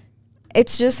 it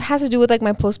just has to do with like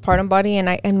my postpartum body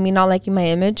and me not liking my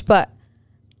image, but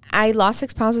I lost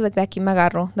 6 pounds. I was like, de aquí me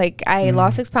agarro. Like, I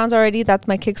lost 6 pounds already. That's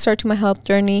my kickstart to my health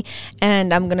journey,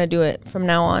 and I'm gonna do it from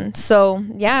now on. So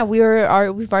yeah, we've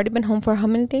already been home for how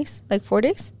many days? Like 4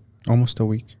 days? Almost a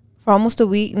week. For almost a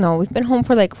week? No, we've been home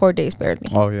for like 4 days barely.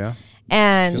 Oh yeah.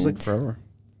 And feels like forever.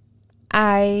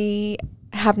 I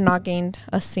have not gained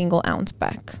a single ounce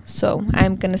back. So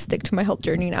I'm going to stick to my health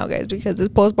journey now, guys, because this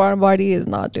postpartum body is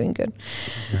not doing good.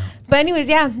 Yeah. But anyways,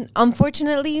 yeah,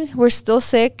 unfortunately, we're still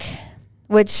sick,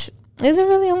 which isn't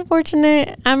really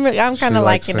unfortunate. I'm kind of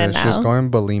liking it now. She's going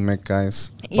bulimic,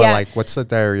 guys. But like, what's the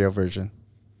diarrhea version?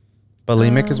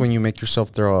 Bulimic is when you make yourself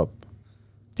throw up.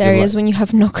 Diarrhea is when you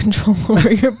have no control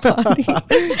over your body.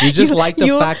 You just like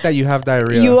the fact that you have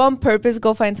diarrhea. You on purpose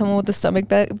go find someone with a stomach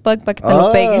bug,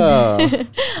 bacon.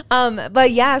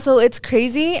 But yeah, so it's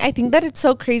crazy. I think that it's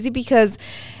so crazy because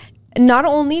not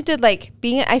only did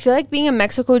I feel like being in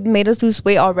Mexico made us lose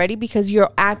weight already because you're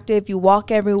active, you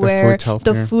walk everywhere.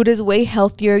 The food is way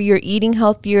healthier. You're eating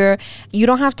healthier. You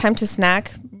don't have time to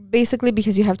snack, basically,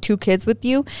 because you have 2 kids with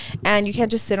you and you can't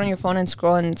just sit on your phone and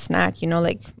scroll and snack,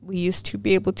 like we used to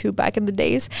be able to back in the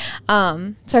days.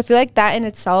 So I feel like that in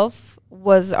itself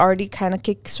was already kind of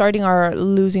kick-starting our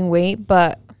losing weight,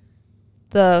 but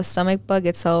the stomach bug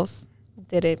itself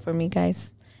did it for me,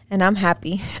 guys, and I'm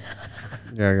happy.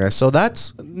 Yeah, guys, so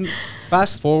that's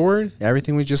fast forward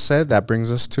everything we just said. That brings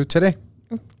us to today.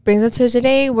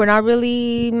 We're not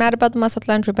really mad about the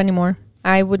Mazatlan trip anymore.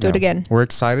 I would do it again. We're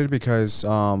excited because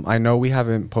I know we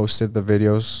haven't posted the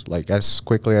videos like as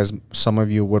quickly as some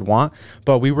of you would want,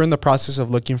 but we were in the process of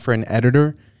looking for an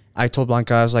editor. I told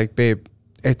Blanca, I was like, babe,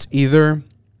 it's either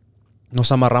nos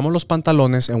amarramos los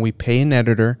pantalones and we pay an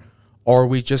editor, or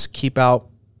we just keep out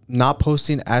not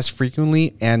posting as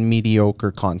frequently and mediocre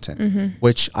content,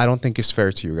 which I don't think is fair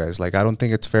to you guys. Like, I don't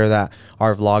think it's fair that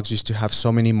our vlogs used to have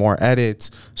so many more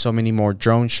edits, so many more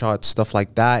drone shots, stuff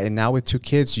like that. And now with 2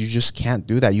 kids, you just can't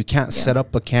do that. You can't set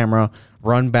up a camera,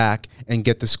 run back, and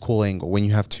get this cool angle when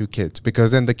you have 2 kids,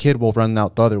 because then the kid will run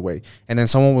out the other way. And then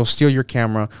someone will steal your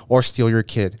camera or steal your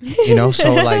kid,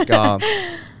 So like,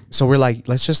 so we're like,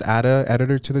 let's just add a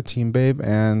editor to the team, babe.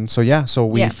 And so so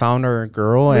we found our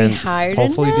girl, and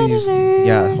hopefully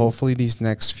these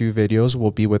next few videos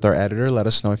will be with our editor. Let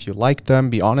us know if you like them.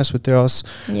 Be honest with us.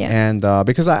 And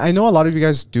because I know a lot of you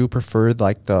guys do prefer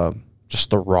like just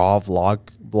the raw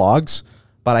vlogs,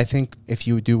 but I think if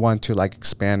you do want to like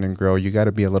expand and grow, you got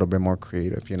to be a little bit more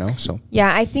creative, So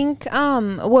yeah, I think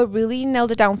what really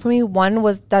nailed it down for me, one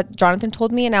was that Jonathan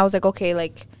told me, and I was like, okay,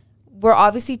 like, we're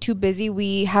obviously too busy.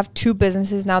 We have 2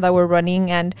 businesses now that we're running,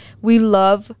 and we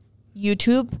love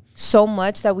YouTube so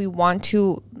much that we want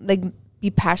to like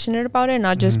be passionate about it,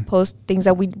 not just post things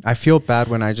that I feel bad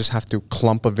when I just have to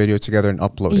clump a video together and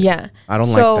upload it. Yeah. I don't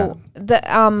like that.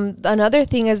 So another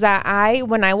thing is that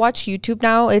when I watch YouTube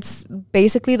now, it's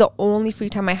basically the only free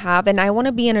time I have, and I want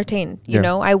to be entertained, you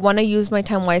know? I want to use my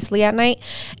time wisely at night,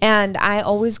 and I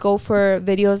always go for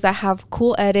videos that have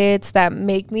cool edits that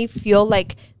make me feel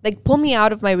like pull me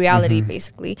out of my reality,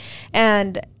 basically.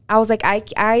 And I was like,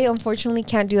 I unfortunately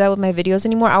can't do that with my videos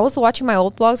anymore. I was watching my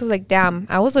old vlogs. I was like, damn,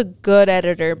 I was a good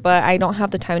editor, but I don't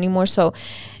have the time anymore. So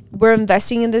we're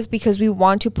investing in this because we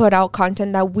want to put out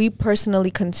content that we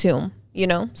personally consume,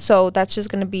 So that's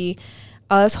just going to be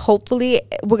us. Hopefully,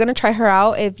 we're going to try her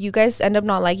out. If you guys end up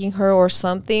not liking her or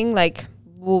something,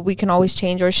 we can always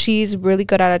change, or she's really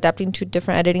good at adapting to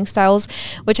different editing styles,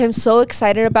 which I'm so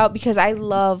excited about because I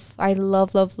love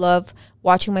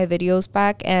watching my videos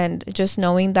back, and just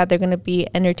knowing that they're going to be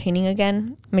entertaining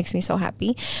again makes me so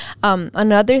happy.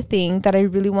 Another thing that I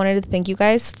really wanted to thank you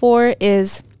guys for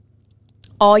is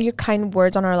all your kind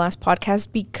words on our last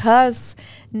podcast, because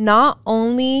not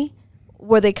only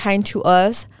were they kind to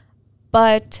us,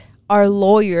 but our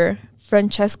lawyer,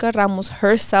 Francesca Ramos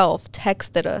herself,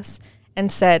 texted us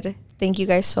and said, thank you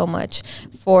guys so much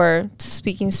for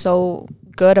speaking so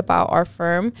good about our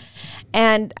firm.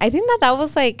 And I think that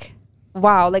was like,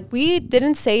 wow, like we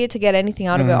didn't say it to get anything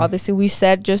out of it. Obviously, we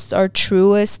said just our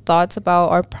truest thoughts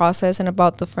about our process and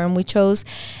about the firm we chose.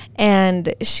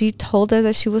 And she told us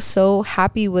that she was so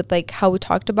happy with like how we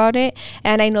talked about it.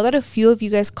 And I know that a few of you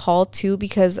guys called too,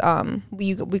 because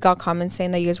we got comments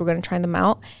saying that you guys were going to try them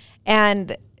out.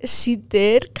 And she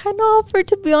did kind of offer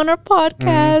to be on our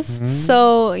podcast.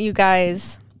 So you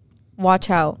guys, watch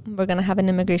out. We're going to have an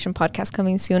immigration podcast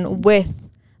coming soon with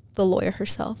the lawyer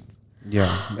herself.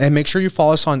 Yeah. And make sure you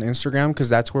follow us on Instagram, because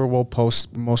that's where we'll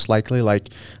post most likely like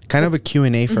kind of a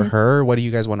Q&A for her. What do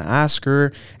you guys want to ask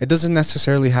her? It doesn't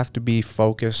necessarily have to be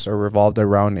focused or revolved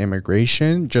around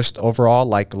immigration, just overall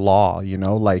like law,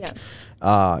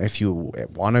 if you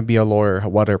want to be a lawyer,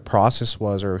 what her process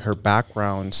was or her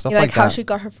background, stuff like how that. she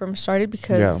got her firm started,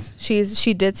 because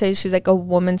she did say she's like a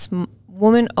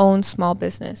woman-owned small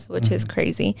business, which is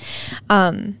crazy.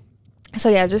 So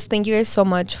yeah, just thank you guys so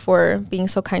much for being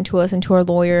so kind to us and to our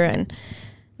lawyer, and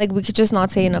like we could just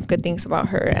not say enough good things about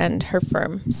her and her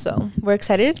firm. So we're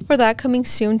excited for that coming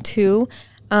soon too.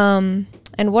 And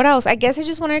what else? I guess I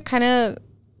just want to kind of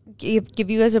give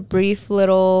you guys a brief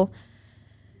little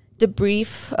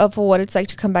debrief of what it's like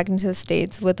to come back into the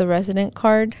States with a resident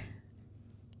card.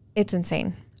 It's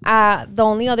insane. The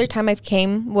only other time I've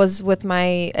came was with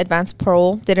my advanced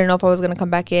parole. Didn't know if I was going to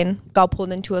come back in. Got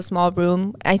pulled into a small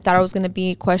room. I thought I was going to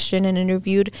be questioned and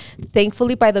interviewed.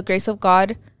 Thankfully, by the grace of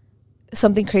God,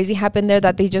 something crazy happened there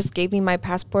that they just gave me my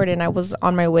passport and I was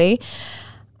on my way.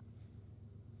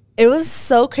 It was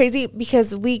so crazy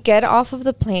because we get off of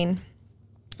the plane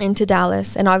into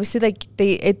Dallas, and obviously like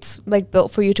it's like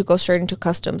built for you to go straight into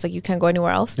customs. Like you can't go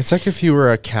anywhere else. It's like if you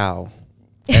were a cow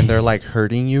and they're like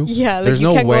hurting you. Yeah, like there's you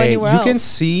no can't way go you else. can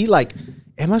see. Like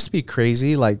it must be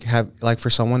crazy. Like for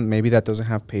someone maybe that doesn't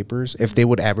have papers, if they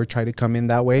would ever try to come in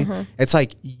that way, it's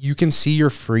like you can see your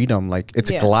freedom. Like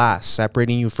it's glass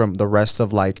separating you from the rest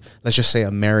of, like, let's just say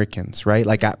Americans, right?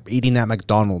 Like eating at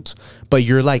McDonald's, but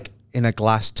you're like in a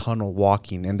glass tunnel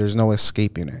walking, and there's no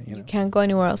escaping it. You know? Can't go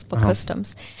anywhere else but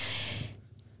customs.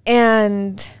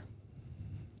 And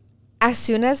as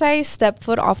soon as I step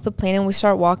foot off the plane and we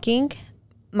start walking,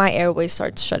 my airway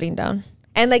starts shutting down.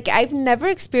 And like I've never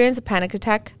experienced a panic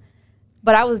attack,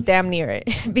 but I was damn near it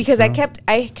because I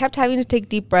kept having to take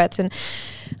deep breaths, and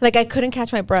like I couldn't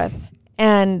catch my breath.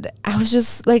 And I was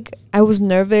just like, I was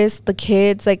nervous. The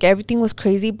kids, like everything was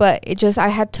crazy, but I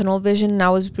had tunnel vision, and I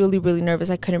was really, really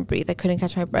nervous. I couldn't breathe. I couldn't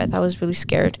catch my breath. I was really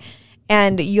scared.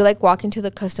 And you like walk into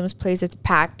the customs place, it's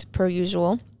packed per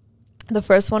usual. The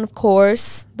first one, of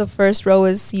course, the first row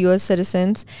is U.S.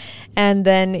 citizens. And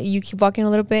then you keep walking a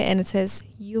little bit and it says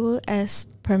U.S.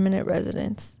 permanent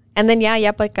residents. And then,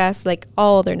 like us, like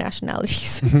all other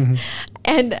nationalities.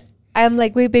 And I'm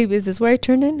like, wait, baby, is this where I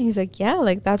turn in? He's like, yeah,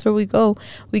 like that's where we go.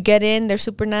 We get in. They're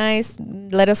super nice.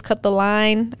 Let us cut the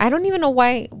line. I don't even know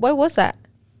why. Why was that?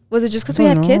 Was it just because we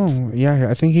had kids? Yeah,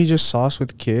 I think he just saw us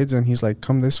with kids and he's like,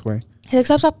 come this way. He's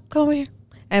like, stop, come over here.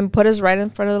 And put us right in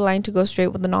front of the line to go straight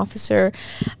with an officer.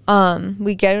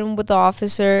 We get in with the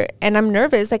officer, and I'm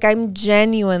nervous. Like I'm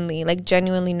genuinely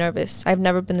nervous. I've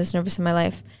never been this nervous in my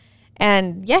life.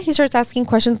 And yeah, he starts asking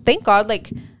questions. Thank God,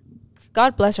 like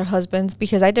God bless our husbands,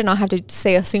 because I did not have to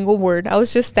say a single word. I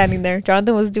was just standing there.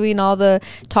 Jonathan was doing all the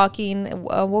talking.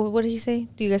 What did he say?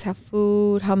 Do you guys have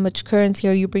food? How much currency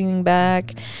are you bringing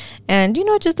back? And,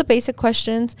 just the basic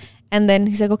questions. And then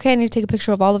he's like, okay, I need to take a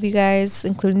picture of all of you guys,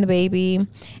 including the baby.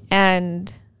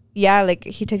 And yeah, like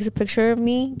he takes a picture of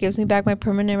me, gives me back my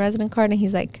permanent resident card, and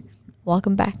he's like,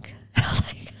 welcome back. And I was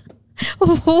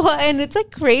like, what? And it's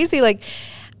like crazy. Like,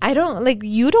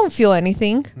 you don't feel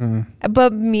anything.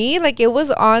 But me, like, it was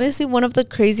honestly one of the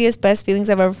craziest, best feelings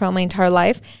I've ever felt in my entire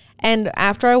life. And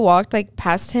after I walked like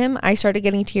past him, I started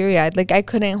getting teary-eyed. Like I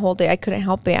couldn't hold it. I couldn't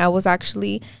help it. I was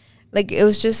actually like, it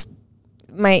was just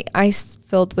my eyes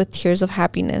filled with tears of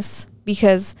happiness,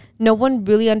 because no one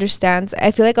really understands.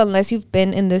 I feel like unless you've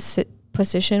been in this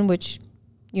position, which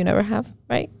you never have,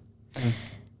 right?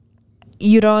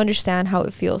 You don't understand how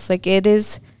it feels. Like it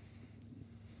is,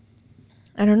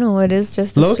 I don't know. It is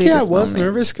just the sweetest I was moment.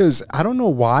 nervous because I don't know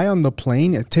why on the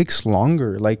plane it takes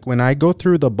longer. Like when I go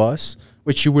through the bus,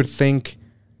 which you would think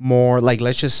more like,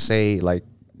 let's just say like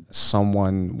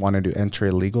someone wanted to enter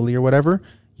illegally or whatever,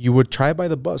 you would try by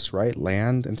the bus, right?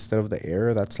 Land instead of the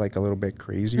air. That's like a little bit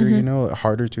crazier,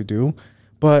 harder to do.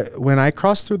 But when I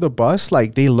cross through the bus,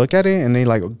 like they look at it and they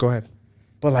like, go ahead.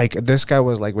 But like this guy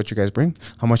was like, what you guys bring?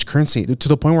 How much currency? To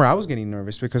the point where I was getting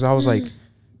nervous because I was like,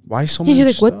 why so much? You're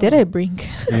like, stuff? what did I bring?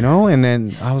 And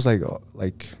then I was like,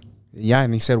 yeah.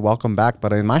 And he said, welcome back.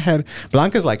 But in my head,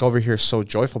 Blanca's like over here so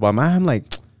joyful. But I'm like,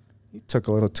 you took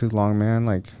a little too long, man.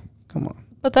 Like, come on.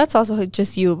 But that's also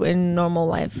just you in normal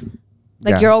life.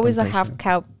 Like you're always a half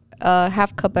cup, a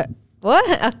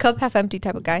cup half empty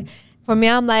type of guy. For me,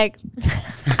 I'm like,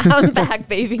 I'm back,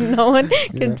 baby. No one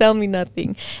can tell me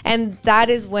nothing. And that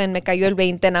is when me cayó el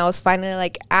 20, and I was finally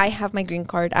like, I have my green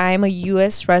card. I am a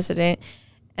U.S. resident,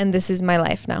 and this is my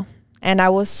life now. And I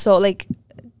was so like,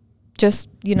 just,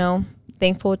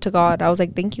 thankful to God. I was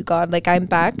like, thank you, God. Like I'm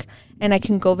back, and I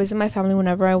can go visit my family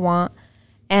whenever I want.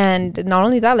 And not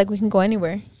only that, like we can go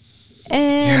anywhere.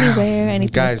 Anything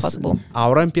Guys, is possible.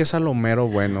 Ahora empieza lo mero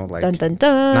bueno. Like, dun, dun,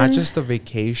 dun. Not just the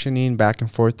vacationing back and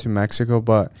forth to Mexico,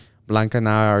 but Blanca and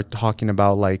I are talking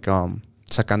about like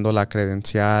sacando la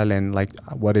credencial, and like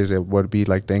what is it? Would be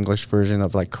like the English version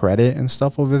of like credit and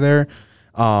stuff over there.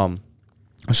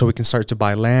 So we can start to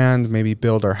buy land, maybe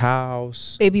build our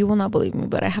house. Baby, you will not believe me,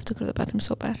 but I have to go to the bathroom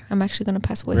so bad. I'm actually gonna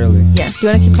pass away. Really? Yeah. Do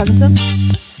you want to keep talking to them?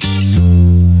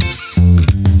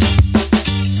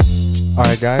 All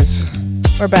right, guys.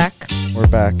 We're back. We're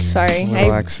back. Sorry,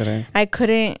 Little accident. I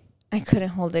couldn't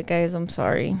hold it, guys. I'm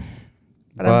sorry,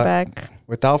 but I'm back.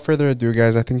 Without further ado,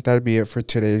 guys, I think that'd be it for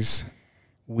today's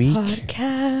week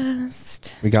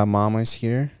Podcast. We got Mama's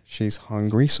here. She's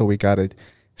hungry, so we gotta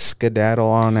skedaddle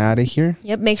on out of here.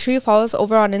 Yep. Make sure you follow us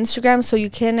over on Instagram so you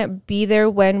can be there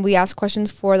when we ask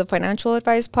questions for the financial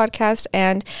advice podcast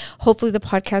and hopefully the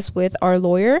podcast with our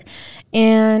lawyer.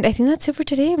 And I think that's it for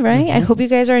today, right? I hope you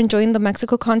guys are enjoying the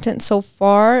Mexico content so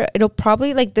far. It'll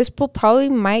probably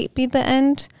might be the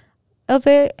end of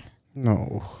it.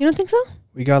 No. You don't think so?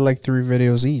 We got like 3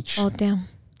 videos each. Oh, damn.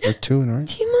 Or 2, right?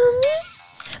 Hey, mommy.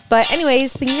 But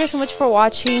anyways, thank you guys so much for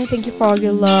watching. Thank you for all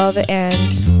your love. And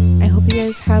I hope you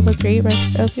guys have a great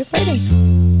rest of your Friday.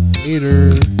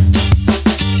 Later.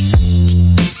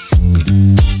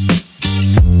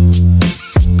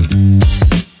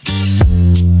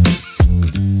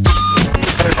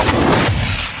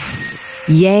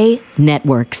 Yay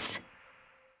Networks.